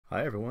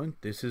Hi everyone,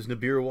 this is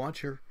Nibiru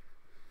Watcher.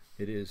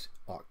 It is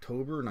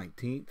October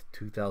 19th,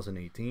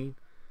 2018,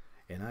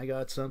 and I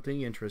got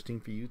something interesting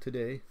for you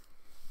today.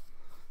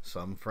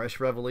 Some fresh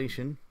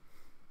revelation.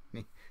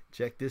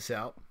 Check this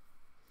out.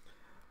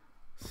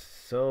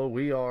 So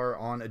we are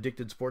on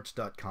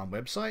addictedsports.com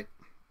website,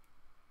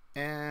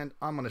 and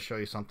I'm going to show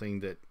you something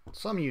that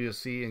some of you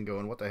see and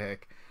going, what the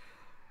heck?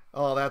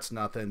 Oh, that's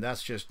nothing.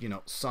 That's just,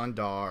 sun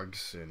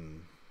dogs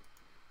and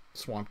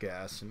swamp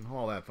gas and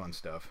all that fun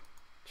stuff.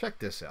 Check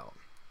this out.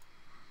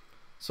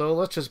 So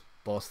let's just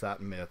bust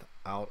that myth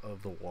out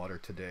of the water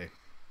today.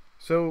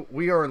 So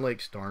we are in Lake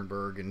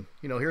Starnberg, and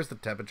here's the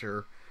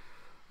temperature.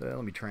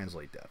 Let me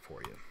translate that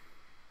for you.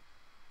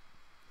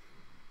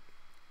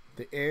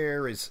 The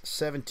air is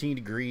 17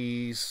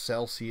 degrees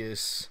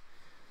Celsius,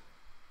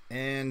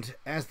 and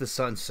as the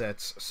sun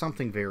sets,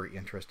 something very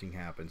interesting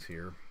happens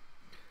here.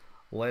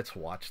 Let's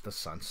watch the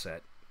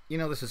sunset.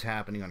 This is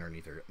happening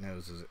underneath our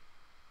noses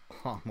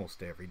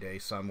almost every day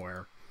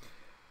somewhere.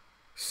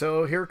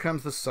 So here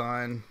comes the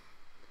sun.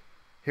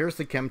 Here's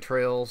the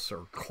chemtrails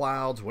or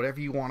clouds, whatever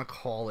you want to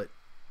call it.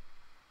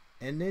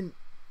 And then,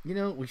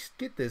 we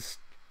get this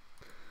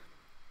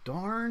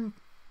darn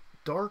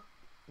dark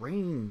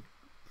rain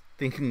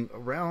thing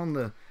around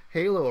the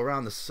halo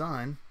around the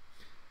sun.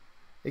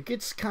 It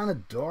gets kind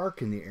of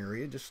dark in the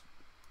area.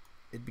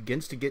 It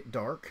begins to get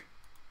dark.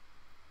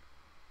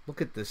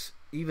 Look at this.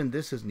 Even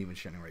this isn't even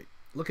shining right.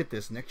 Look at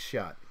this next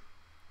shot.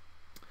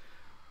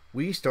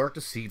 We start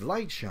to see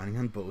light shining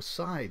on both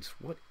sides.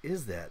 What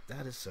is that?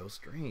 That is so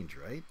strange,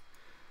 right?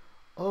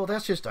 Oh,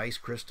 that's just ice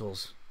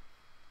crystals.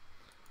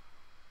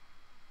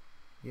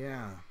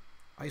 Yeah,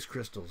 ice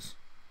crystals.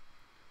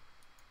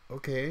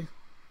 Okay.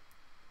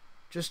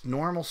 Just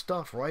normal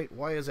stuff, right?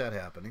 Why is that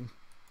happening?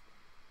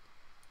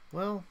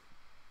 Well,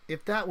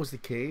 if that was the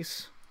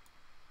case,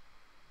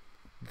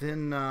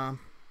 then how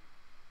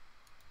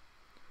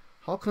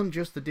come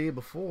just the day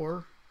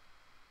before,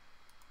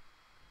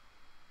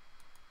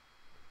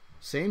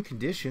 same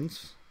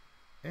conditions,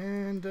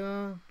 and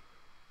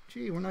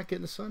gee, we're not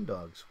getting the sun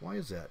dogs? Why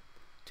is that?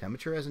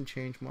 Temperature hasn't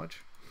changed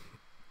much.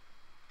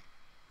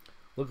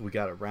 Look, we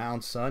got a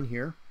round sun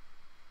here,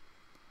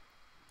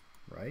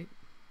 right?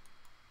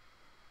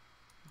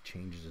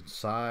 Changes in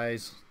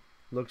size,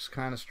 looks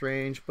kind of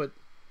strange, but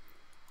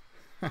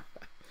yeah,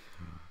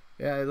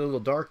 a little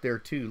dark there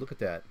too. Look at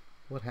that.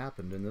 What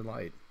happened in the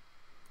light?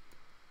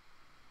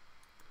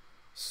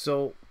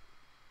 So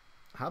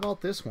how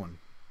about this one?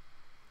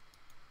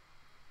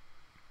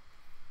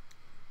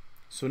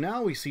 So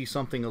now we see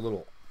something a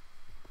little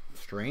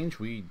strange.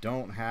 We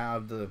don't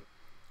have the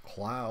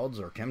clouds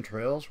or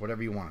chemtrails,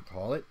 whatever you want to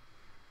call it.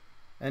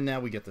 And now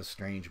we get the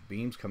strange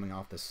beams coming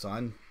off the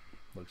sun.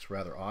 Looks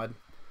rather odd.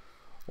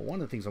 Well,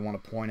 one of the things I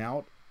want to point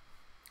out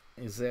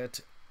is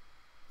that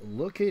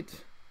look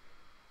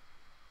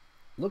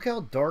how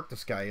dark the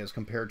sky is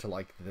compared to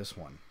like this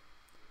one.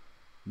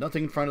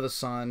 Nothing in front of the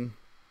sun,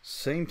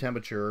 same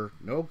temperature,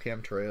 no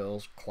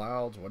chemtrails,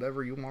 clouds,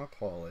 whatever you want to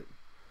call it.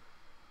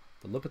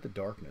 But look at the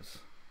darkness.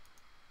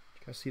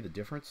 You guys see the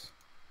difference?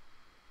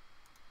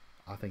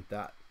 I think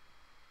that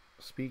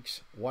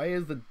speaks. Why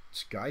is the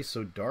sky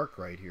so dark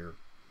right here?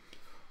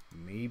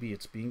 Maybe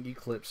it's being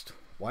eclipsed.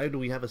 Why do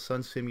we have a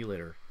sun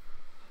simulator?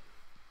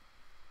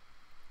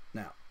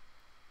 Now,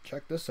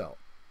 check this out.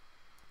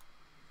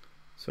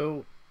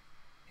 So,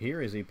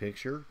 here is a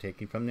picture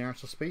taken from the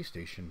International Space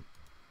Station.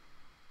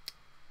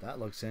 That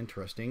looks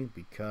interesting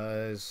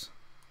because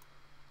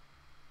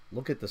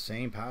look at the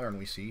same pattern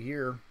we see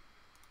here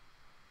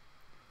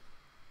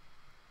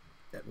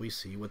that we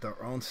see with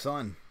our own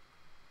sun.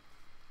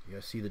 You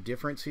guys see the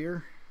difference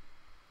here?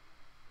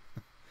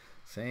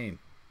 Same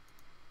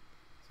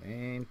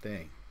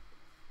thing.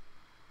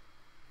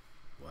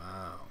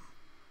 Wow.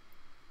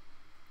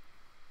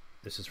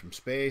 This is from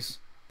space,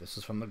 this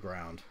is from the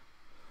ground.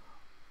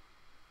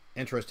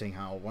 Interesting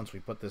how once we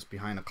put this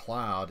behind a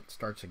cloud, it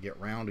starts to get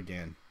round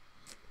again.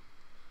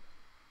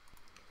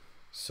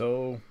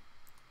 So,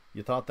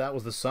 you thought that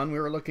was the sun we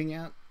were looking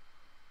at?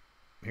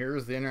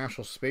 Here's the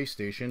International Space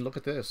Station. Look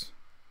at this.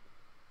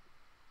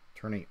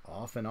 Turning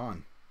off and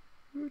on.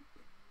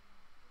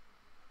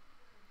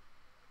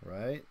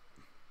 Right?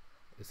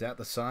 Is that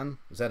the sun?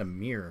 Is that a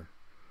mirror?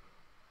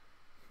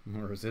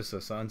 Or is this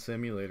a sun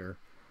simulator?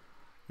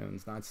 And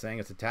it's not saying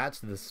it's attached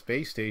to the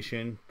space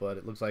station, but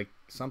it looks like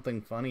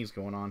something funny is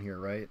going on here,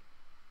 right?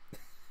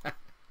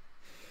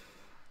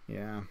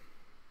 Yeah.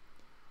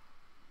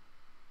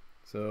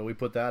 So we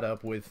put that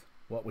up with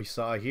what we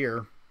saw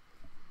here.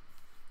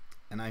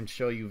 And I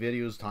show you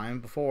videos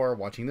time before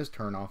watching this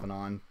turn off and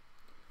on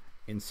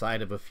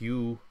inside of a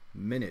few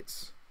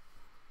minutes.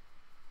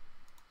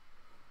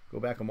 Go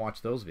back and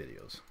watch those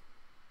videos.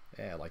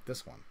 Yeah, like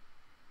this one.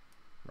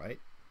 Right?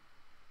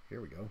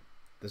 Here we go.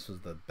 This was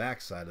the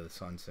back side of the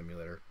sun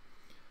simulator.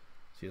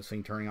 See this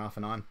thing turning off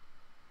and on?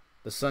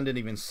 The sun didn't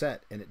even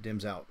set and it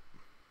dims out.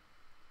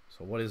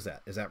 So what is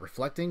that? Is that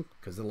reflecting?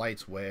 Because the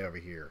light's way over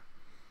here.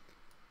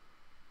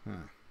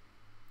 Huh.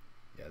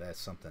 Yeah,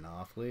 that's something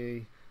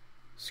awfully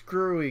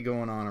screwy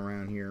going on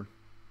around here.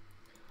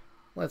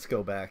 Let's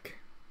go back.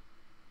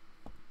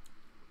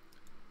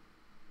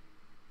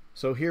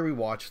 So here we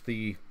watch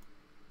the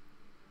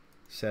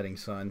setting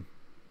sun.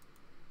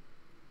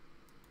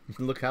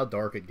 Look how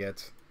dark it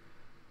gets.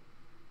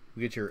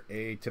 You get your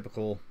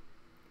atypical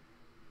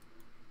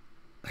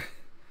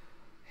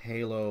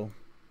halo,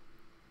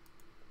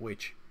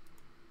 which,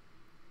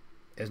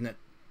 isn't it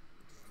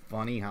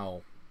funny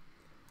how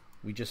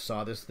we just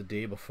saw this the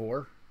day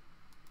before?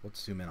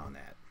 Let's zoom in on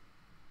that.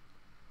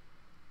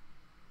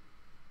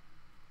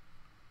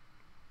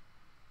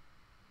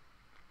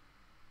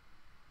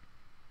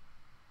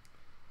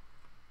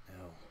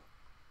 Now,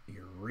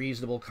 your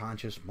reasonable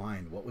conscious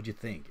mind, what would you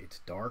think? It's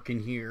dark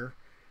in here.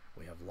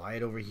 We have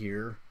light over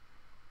here.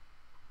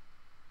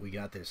 We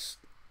got this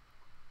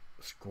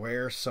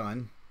square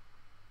sun.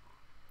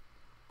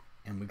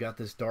 And we got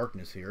this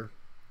darkness here.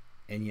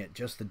 And yet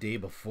just the day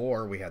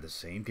before we had the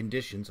same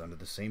conditions under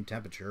the same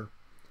temperature.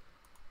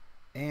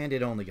 And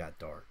it only got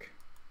dark.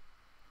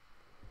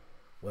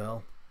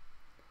 Well,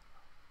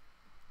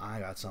 I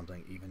got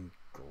something even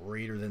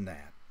greater than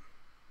that.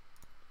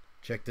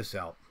 Check this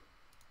out.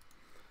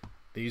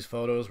 These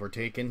photos were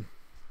taken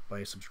by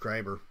a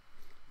subscriber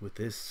with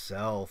this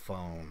cell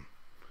phone.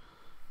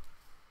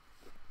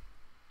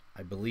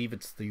 I believe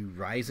it's the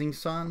rising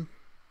sun.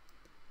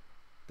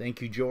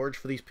 Thank you, George,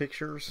 for these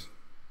pictures.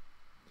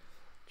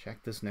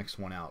 Check this next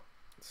one out.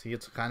 See,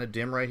 it's kind of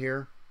dim right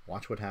here.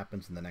 Watch what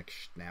happens in the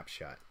next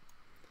snapshot.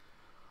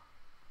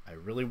 I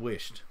really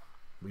wished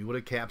we would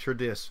have captured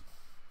this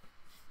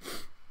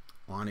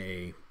on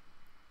a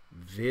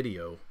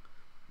video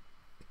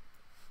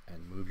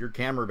and move your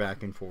camera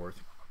back and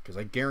forth, because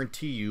I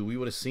guarantee you we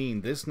would have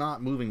seen this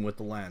not moving with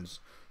the lens,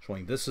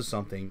 showing this is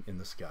something in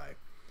the sky.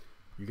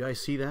 You guys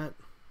see that?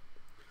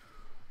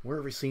 Where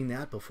have we seen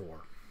that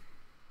before?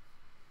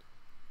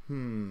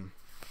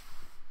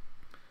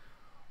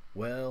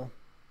 Well,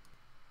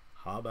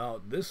 how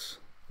about this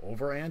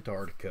over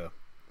Antarctica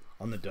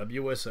on the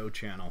WSO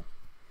channel?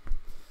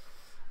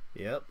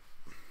 Yep,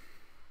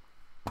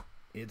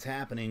 it's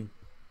happening.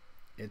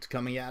 It's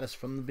coming at us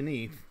from the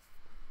beneath.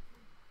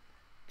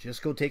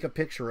 Just go take a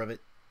picture of it.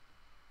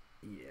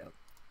 Yep.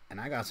 And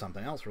I got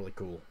something else really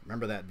cool.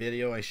 Remember that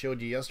video I showed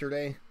you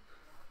yesterday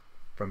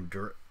from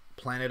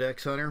Planet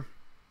X Hunter?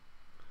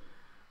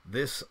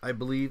 This, I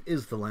believe,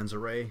 is the lens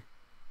array.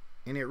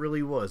 And it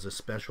really was a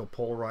special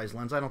polarized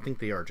lens. I don't think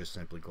they are just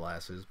simply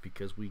glasses,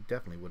 because we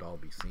definitely would all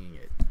be seeing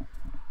it.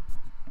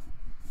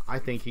 I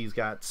think he's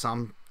got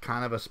some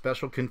kind of a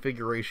special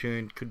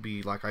configuration. Could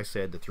be, like I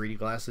said, the 3D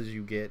glasses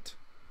you get.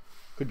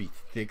 Could be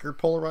thicker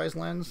polarized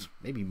lens.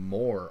 Maybe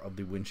more of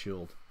the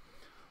windshield.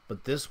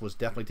 But this was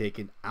definitely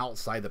taken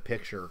outside the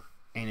picture.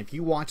 And if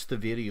you watch the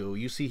video,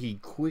 you see he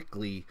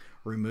quickly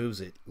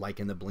removes it like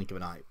in the blink of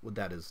an eye. Well,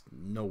 that is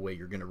no way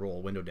you're going to roll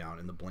a window down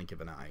in the blink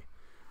of an eye.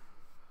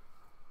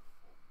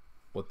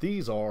 What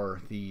these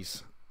are,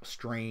 these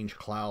strange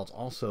clouds.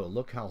 Also,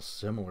 look how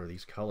similar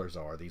these colors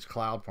are. These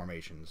cloud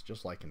formations,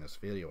 just like in this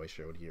video I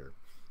showed here.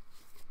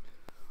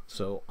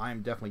 So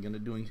I'm definitely going to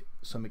be doing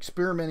some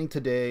experimenting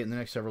today in the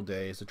next several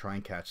days to try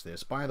and catch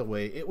this. By the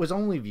way, it was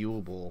only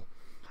viewable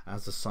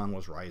as the sun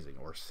was rising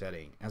or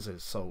setting, as it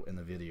is so in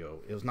the video.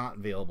 It was not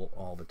available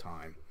all the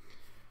time.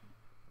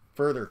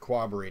 Further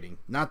corroborating,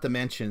 not to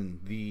mention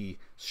the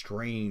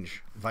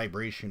strange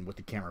vibration with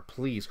the camera.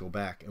 Please go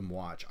back and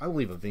watch. I will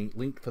leave a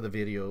link for the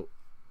video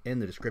in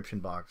the description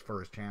box for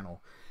his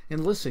channel,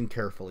 and listen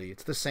carefully.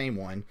 It's the same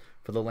one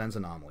for the lens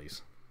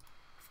anomalies.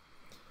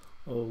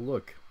 Oh,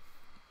 look.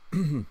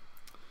 On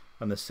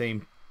the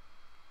same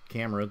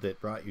camera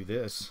that brought you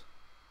this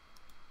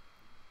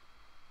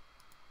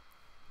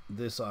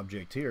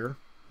object here,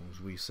 as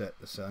we set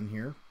the sun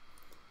here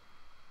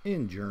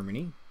in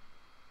Germany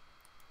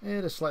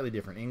at a slightly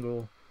different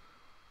angle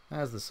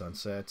as the sun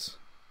sets.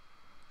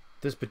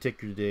 This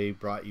particular day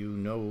brought you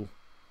no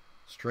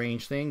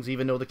strange things,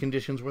 even though the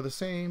conditions were the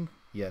same.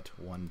 Yet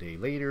one day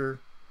later,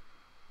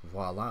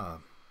 voila,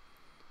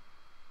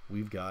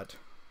 we've got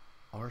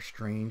our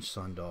strange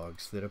sun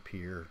dogs that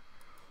appear.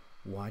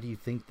 Why do you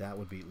think that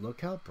would be?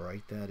 Look how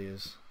bright that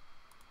is.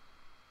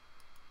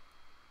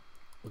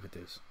 Look at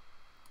this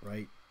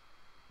right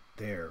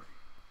there.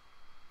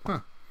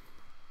 Huh,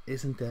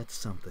 isn't that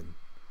something?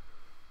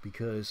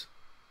 Because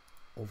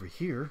over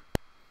here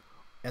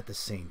at the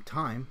same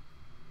time,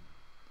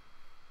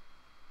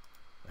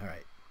 all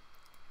right,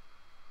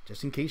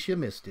 just in case you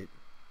missed it,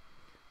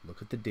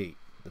 look at the date,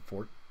 the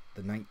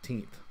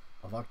 19th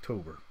of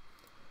October.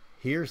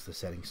 Here's the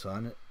setting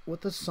sun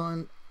with the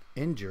sun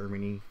in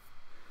Germany.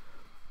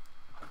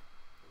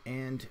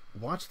 And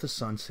watch the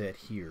sunset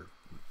here.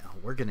 Now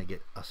we're gonna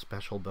get a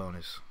special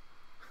bonus.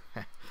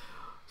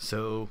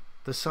 So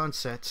the sun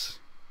sets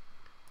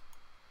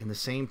in the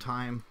same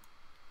time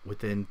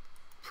within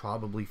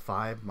probably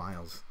 5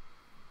 miles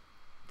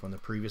from the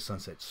previous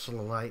sunset.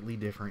 Slightly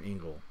different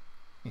angle.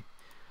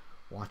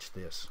 Watch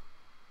this.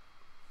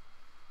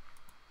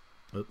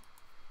 Oh,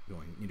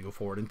 need to go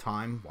forward in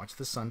time. Watch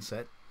the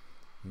sunset.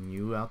 And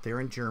you out there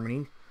in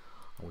Germany,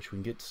 I wish we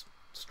can get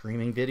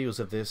streaming videos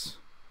of this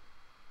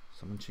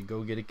Someone should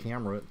go get a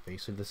camera at the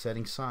face of the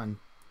setting sun.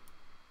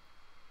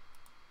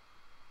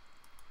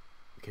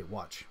 Okay,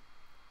 watch.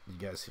 You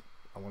guys,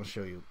 I want to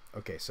show you.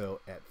 Okay, so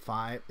at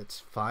 5,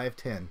 it's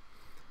 5:10,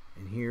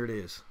 and here it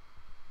is.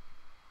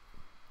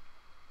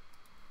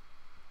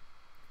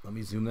 Let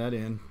me zoom that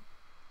in,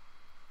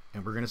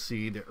 and we're going to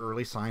see the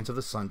early signs of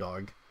the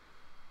sundog.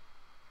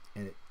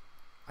 And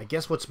I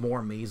guess what's more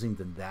amazing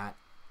than that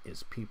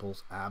is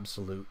people's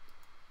absolute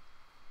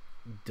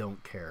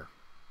don't care.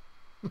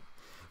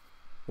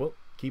 Well,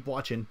 keep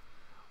watching.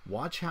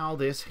 Watch how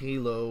this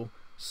halo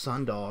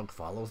sundog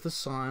follows the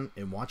sun,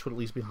 and watch what it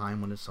leaves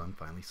behind when the sun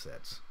finally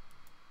sets.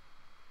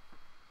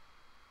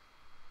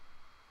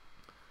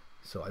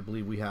 So I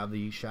believe we have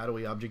the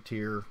shadowy object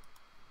here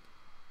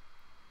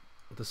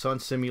with the sun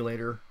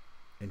simulator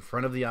in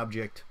front of the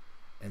object,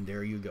 and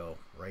there you go,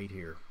 right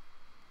here.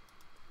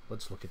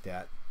 Let's look at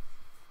that.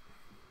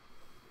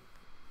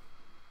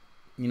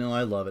 You know,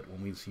 I love it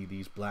when we see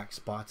these black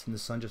spots and the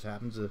sun just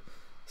happens to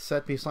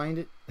set behind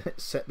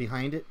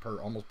it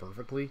almost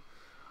perfectly.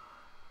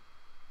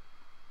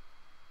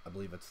 I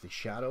believe it's the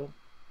shadow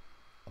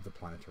of the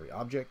planetary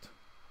object.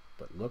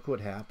 But look what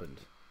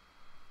happened.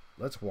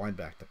 Let's wind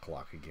back the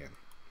clock again.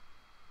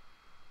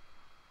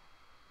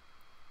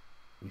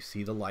 We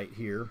see the light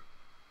here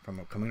from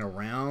coming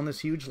around this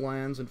huge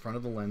lens in front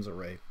of the lens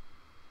array.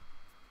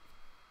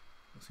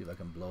 Let's see if I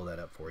can blow that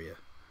up for you.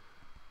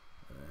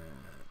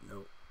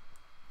 Nope.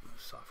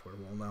 Software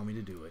won't allow me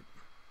to do it.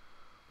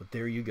 But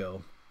there you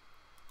go.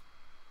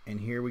 And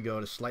here we go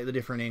at a slightly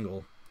different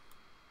angle.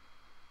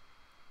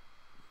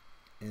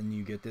 And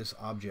you get this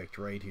object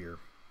right here.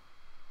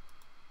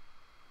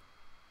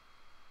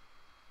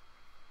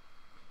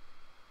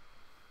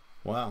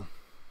 Wow.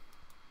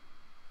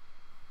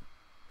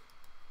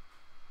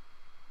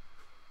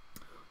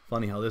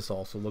 Funny how this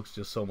also looks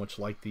just so much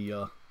like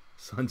the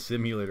sun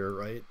simulator,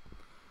 right?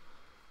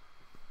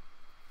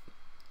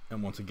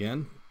 And once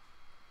again,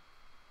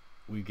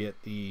 we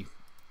get the,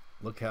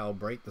 look how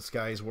bright the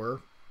skies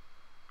were.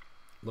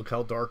 Look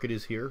how dark it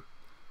is here.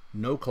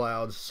 No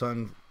clouds,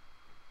 sun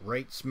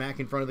right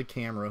smack in front of the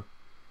camera.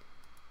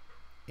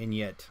 And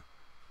yet,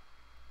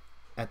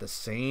 at the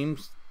same,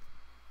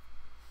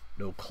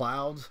 no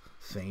clouds,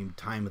 same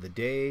time of the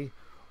day,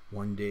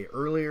 one day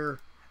earlier,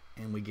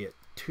 and we get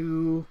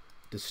two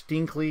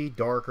distinctly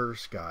darker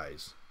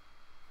skies.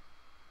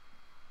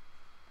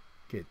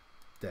 Get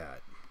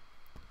that.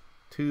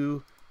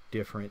 Two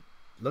different.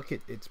 Look at,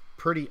 it's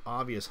pretty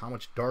obvious how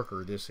much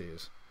darker this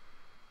is.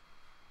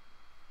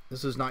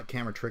 This is not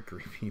camera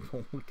trickery,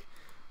 people.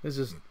 This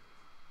is,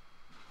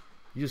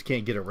 you just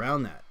can't get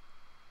around that.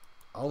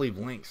 I'll leave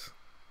links.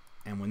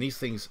 And when these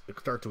things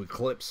start to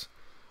eclipse,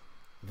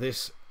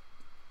 this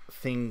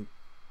thing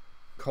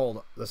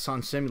called the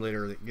sun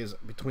simulator that is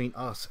between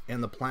us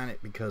and the planet,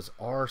 because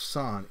our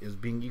sun is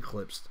being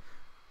eclipsed,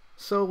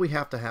 so we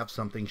have to have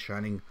something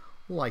shining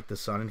like the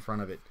sun in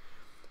front of it.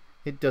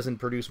 It doesn't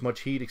produce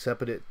much heat,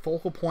 except at its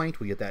focal point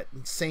we get that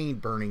insane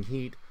burning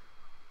heat.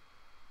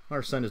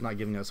 Our sun is not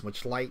giving us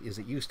much light as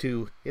it used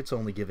to. It's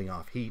only giving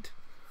off heat.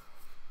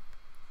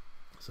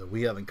 So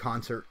we have in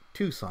concert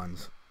two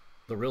suns.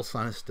 The real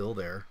sun is still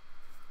there.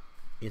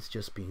 It's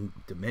just being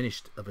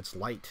diminished of its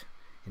light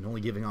and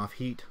only giving off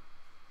heat.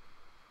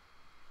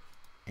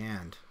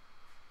 And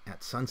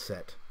at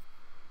sunset,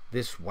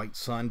 this white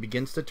sun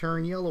begins to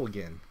turn yellow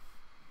again.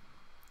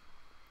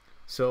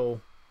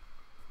 So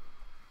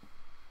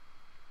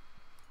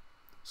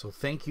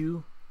thank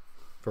you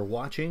for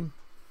watching.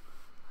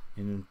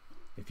 And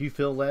if you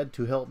feel led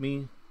to help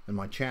me and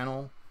my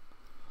channel,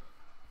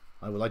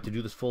 I would like to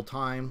do this full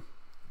time.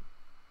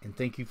 And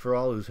thank you for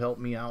all who's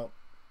helped me out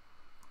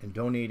and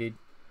donated.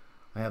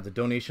 I have the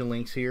donation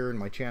links here in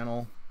my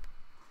channel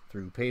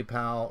through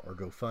PayPal or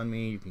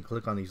GoFundMe. You can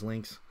click on these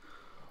links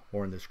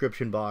or in the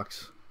description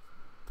box.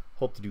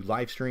 Hope to do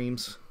live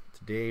streams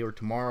today or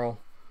tomorrow.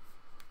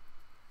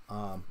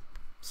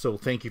 So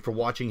thank you for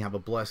watching. Have a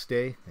blessed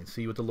day, and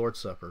see you at the Lord's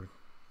Supper.